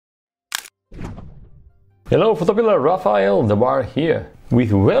Hello photopiller, Raphael the bar here.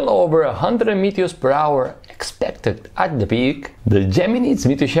 With well over 100 meteors per hour expected at the peak, the Geminids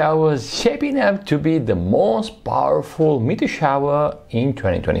meteor shower is shaping up to be the most powerful meteor shower in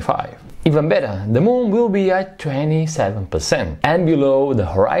 2025. Even better, the moon will be at 27% and below the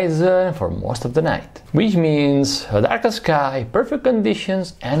horizon for most of the night, which means a darker sky, perfect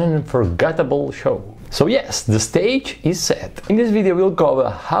conditions and an unforgettable show. So yes, the stage is set. In this video we'll cover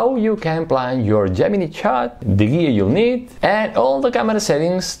how you can plan your Gemini shot, the gear you'll need, and all the camera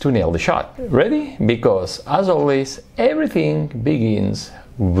settings to nail the shot. Ready? Because as always, everything begins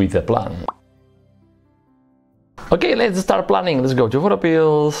with a plan. Okay, let's start planning. Let's go to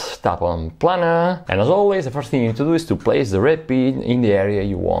PhotoPills, tap on Planner, and as always, the first thing you need to do is to place the red pin in the area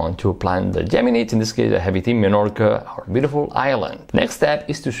you want to plant the Geminids. In this case, I have it in Menorca, our beautiful island. Next step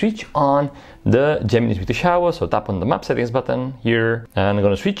is to switch on the Geminids Meteor shower, so tap on the map settings button here, and I'm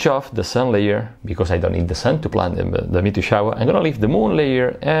gonna switch off the sun layer because I don't need the sun to plant the meteor shower. I'm gonna leave the moon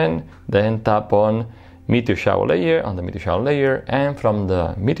layer and then tap on meteor shower layer on the meteor shower layer, and from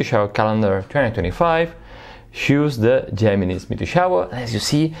the meteor shower calendar 2025, choose the Geminids meteor shower. And as you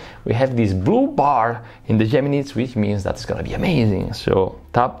see, we have this blue bar in the Geminids, which means that it's gonna be amazing. So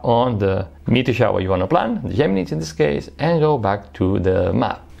tap on the meteor shower you wanna plan, the Geminids in this case, and go back to the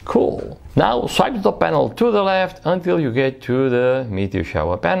map. Cool. Now swipe the top panel to the left until you get to the meteor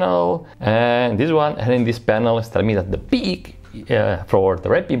shower panel, and this one, and in this panel is telling me that the peak for the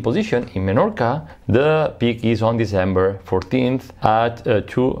red pin position in Menorca, the peak is on December 14th at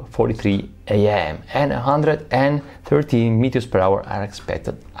 2:43 a.m. and 113 meters per hour are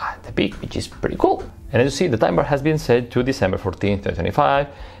expected at the peak, which is pretty cool. And as you see, the timer has been set to December 14th, 2025,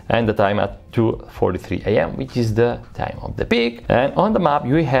 and the time at 2:43 a.m., which is the time of the peak. And on the map,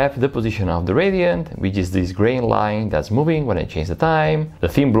 you have the position of the radiant, which is this gray line that's moving when I change the time. The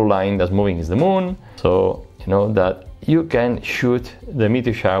thin blue line that's moving is the moon. So you know that you can shoot the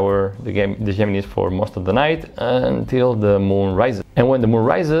meteor shower, the Geminids, for most of the night until the moon rises. And when the moon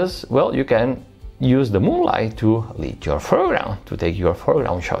rises, well, you can use the moonlight to lead your foreground, to take your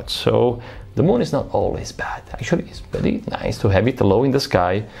foreground shots. So the moon is not always bad. Actually, it's very nice to have it low in the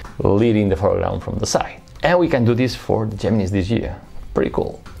sky, leading the foreground from the side. And we can do this for the Geminids this year. Pretty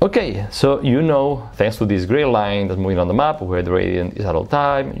cool. Okay, so you know, thanks to this gray line that's moving on the map, where the radiant is at all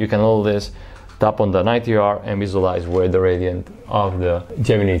time, you can always tap on the night IR and visualize where the radiant of the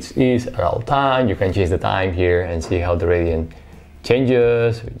Geminids is at all time. You can change the time here and see how the radiant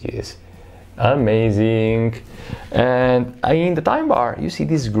changes, which is amazing. And in the time bar, you see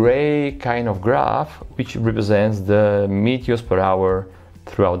this gray kind of graph, which represents the meteors per hour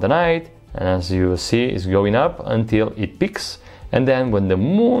throughout the night. And as you see, it's going up until it peaks. And then when the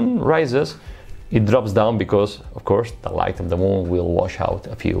moon rises, it drops down because, of course, the light of the moon will wash out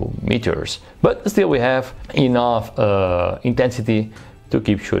a few meteors. But still we have enough intensity to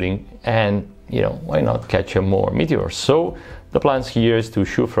keep shooting, and you know, why not catch more meteors? So the plan here is to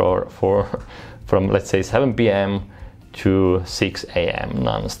shoot from let's say 7 p.m. to 6 a.m.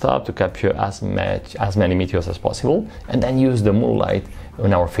 non-stop to capture as many meteors as possible, and then use the moonlight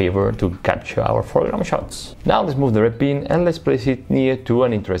in our favor to capture our foreground shots. Now let's move the red pin and let's place it near to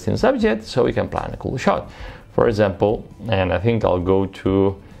an interesting subject so we can plan a cool shot. For example, and I think I'll go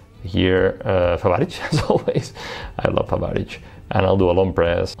to here Favàritx, as always. I love Favàritx. And I'll do a long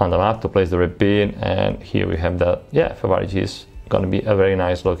press on the map to place the red pin, and here we have that. Yeah, Favàritx is gonna be a very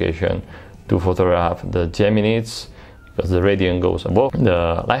nice location to photograph the Geminids, because the radiant goes above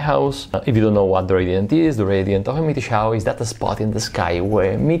the lighthouse. If you don't know what the radiant is, the radiant of a meteor shower is that a spot in the sky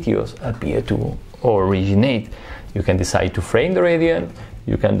where meteors appear to originate. You can decide to frame the radiant,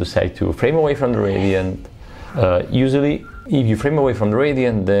 you can decide to frame away from the radiant. Usually, if you frame away from the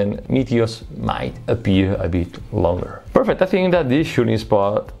radiant, then meteors might appear a bit longer. Perfect, I think that this shooting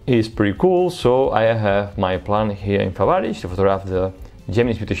spot is pretty cool, so I have my plan here in Favàritx to photograph the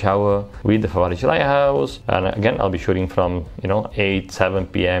Geminids meteor shower with the Favàritx lighthouse. And again, I'll be shooting from 7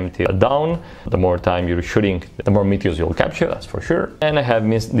 p.m. till dawn. The more time you're shooting, the more meteors you'll capture, that's for sure. And I have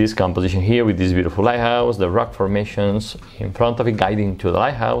this composition here with this beautiful lighthouse, the rock formations in front of it guiding to the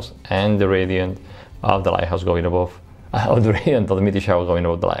lighthouse, and the radiant of the lighthouse going above, the radiant of the meteor shower going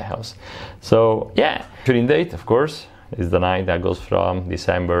above the lighthouse. So yeah, shooting date, of course, is the night that goes from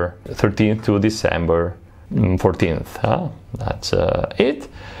December 13th to December 14th. That's it.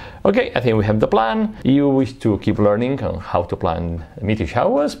 Okay, I think we have the plan. If you wish to keep learning on how to plan meteor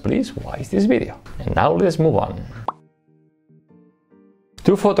showers, please watch this video. And now let's move on.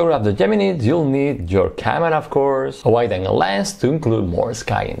 To photograph the Geminids, you'll need your camera, of course, a wide-angle lens to include more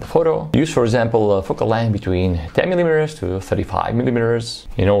sky in the photo. Use, for example, a focal length between 10mm to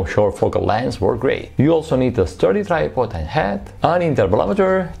 35mm. Short focal lengths work great. You also need a sturdy tripod and head, an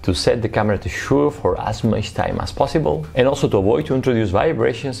intervalometer to set the camera to shoot for as much time as possible, and also to avoid to introduce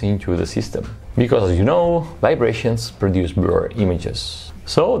vibrations into the system. Because as you know, vibrations produce blur images.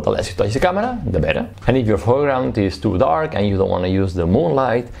 So the less you touch the camera, the better. And if your foreground is too dark and you don't want to use the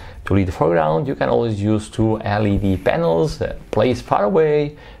moonlight to lead the foreground, you can always use two LED panels placed far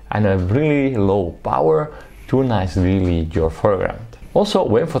away and a really low power to nicely lead your foreground. Also,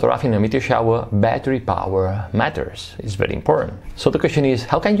 when photographing a meteor shower, battery power matters. It's very important. So the question is,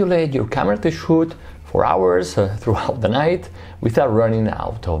 how can you let your camera to shoot for hours throughout the night without running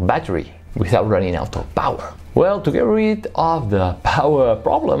out of battery, without running out of power? Well, to get rid of the power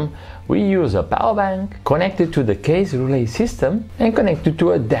problem, we use a power bank connected to the case relay system and connected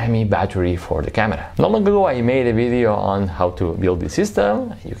to a dummy battery for the camera. Not long ago I made a video on how to build this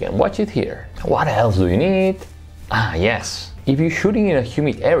system. You can watch it here. What else do you need? Yes. If you're shooting in a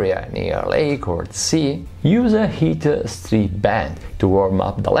humid area near a lake or the sea, use a heat strip band to warm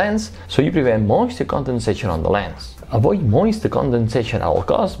up the lens so you prevent moisture condensation on the lens. Avoid moisture condensation at all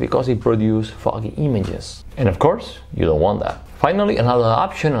costs because it produces foggy images. And of course, you don't want that. Finally, another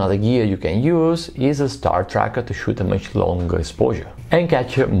option, another gear you can use is a star tracker to shoot a much longer exposure and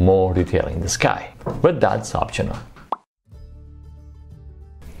capture more detail in the sky. But that's optional.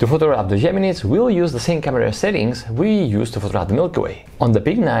 To photograph the Geminids, we'll use the same camera settings we used to photograph the Milky Way. On the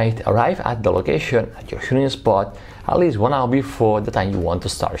big night, arrive at the location at your shooting spot at least 1 hour before the time you want to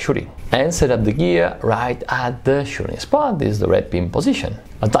start shooting. And set up the gear right at the shooting spot. This is the red pin position.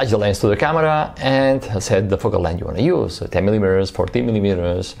 Attach the lens to the camera and set the focal length you want to use, so 10mm,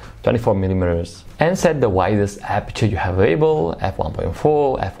 14mm, 24mm, and set the widest aperture you have available,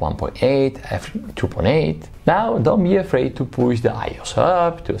 f1.4, f1.8, f2.8. Now don't be afraid to push the ISO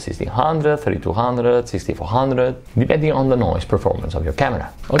up to 1600, 3200, 6400, depending on the noise performance of your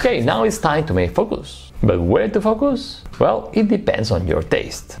camera. Okay, now it's time to make focus. But where to focus? Well, it depends on your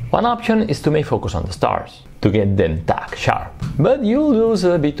taste. One option is to make focus on the stars, to get them tack sharp, but you'll lose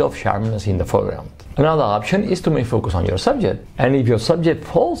a bit of sharpness in the foreground. Another option is to make focus on your subject, and if your subject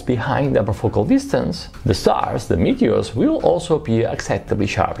falls behind the hyperfocal distance, the stars, the meteors, will also appear acceptably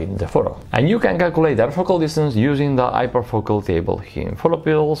sharp in the photo. And you can calculate the hyperfocal distance using the hyperfocal table here in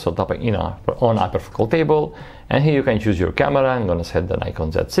PhotoPills, so tap on hyperfocal table, and here you can choose your camera. I'm gonna set the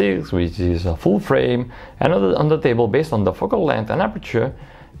Nikon Z6, which is a full frame, and on the table, based on the focal length and aperture,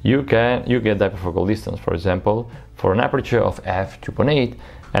 you get the hyperfocal distance. For example, for an aperture of f2.8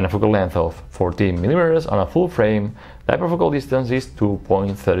 and a focal length of 14mm on a full frame, the hyperfocal distance is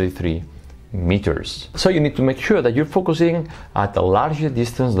 2.33 meters. So you need to make sure that you're focusing at a larger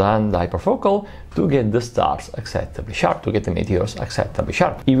distance than the hyperfocal to get the stars acceptably sharp, to get the meteors acceptably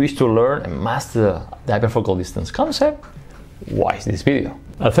sharp. If you wish to learn and master the hyperfocal distance concept, watch this video.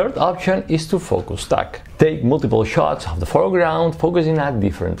 A third option is to focus stack. Take multiple shots of the foreground, focusing at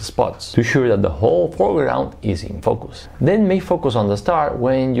different spots to ensure that the whole foreground is in focus. Then make focus on the star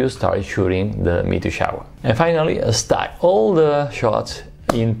when you start shooting the meteor shower. And finally, stack all the shots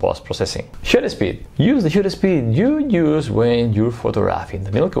in post-processing. Shutter speed. Use the shutter speed you use when you're photographing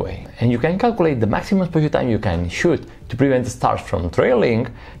the Milky Way. And you can calculate the maximum exposure time you can shoot to prevent the stars from trailing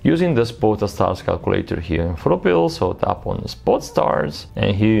using the spot stars calculator here in PhotoPills. So tap on the spot stars,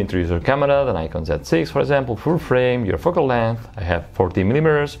 and here you introduce your camera, the Nikon Z6 for example, full frame, your focal length, I have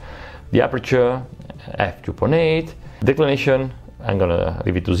 14mm, the aperture, f2.8, declination, I'm gonna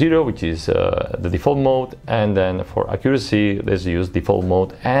leave it to 0, which is the default mode, and then for accuracy, let's use default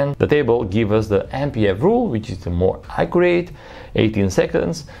mode, and the table gives us the MPF rule, which is the more accurate, 18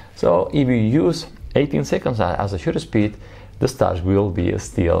 seconds. So if you use 18 seconds as a shutter speed, the stars will be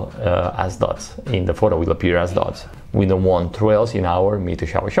still as dots. In the photo will appear as dots. We don't want trails in our meteor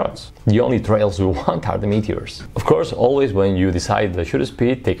shower shots. The only trails we want are the meteors. Of course, always when you decide the shutter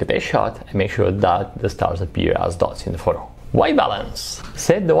speed, take a test shot and make sure that the stars appear as dots in the photo. White balance.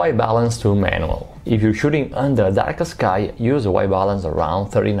 Set the white balance to manual. If you're shooting under a darker sky, use a white balance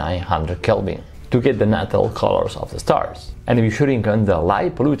around 3900 Kelvin to get the natural colors of the stars. And if you're shooting under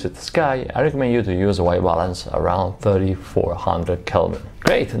light polluted sky, I recommend you to use a white balance around 3400 Kelvin.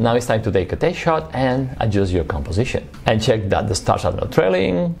 Great, now it's time to take a test shot and adjust your composition. And check that the stars are not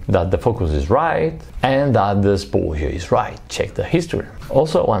trailing, that the focus is right, and that the exposure is right. Check the history.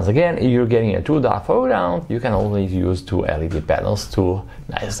 Also, once again, if you're getting a too dark foreground, you can always use two LED panels to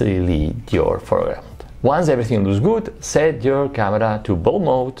nicely lead your foreground. Once everything looks good, set your camera to bulb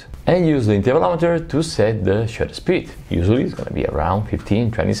mode and use the intervalometer to set the shutter speed. Usually it's going to be around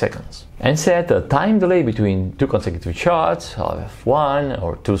 15-20 seconds. And set a time delay between two consecutive shots of 1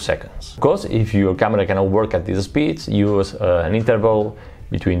 or 2 seconds. Of course, if your camera cannot work at these speeds, use an interval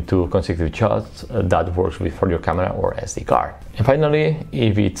between two consecutive shots that works for your camera or SD card. And finally,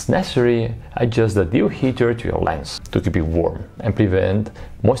 if it's necessary, adjust the dew heater to your lens to keep it warm and prevent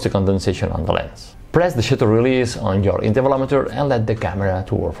moisture condensation on the lens. Press the shutter release on your intervalometer and let the camera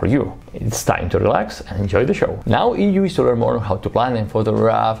to work for you. It's time to relax and enjoy the show. Now, if you wish to learn more on how to plan and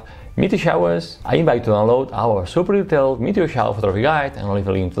photograph meteor showers, I invite you to download our super detailed meteor shower photography guide, and I'll leave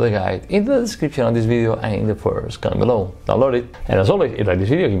a link to the guide in the description of this video and in the first comment below. Download it. And as always, if you like this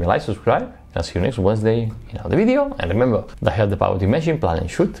video, give me a like, subscribe, and I'll see you next Wednesday in another video. And remember, that I have the power to imagine, plan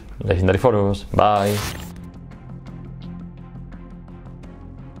and shoot legendary photos. Bye!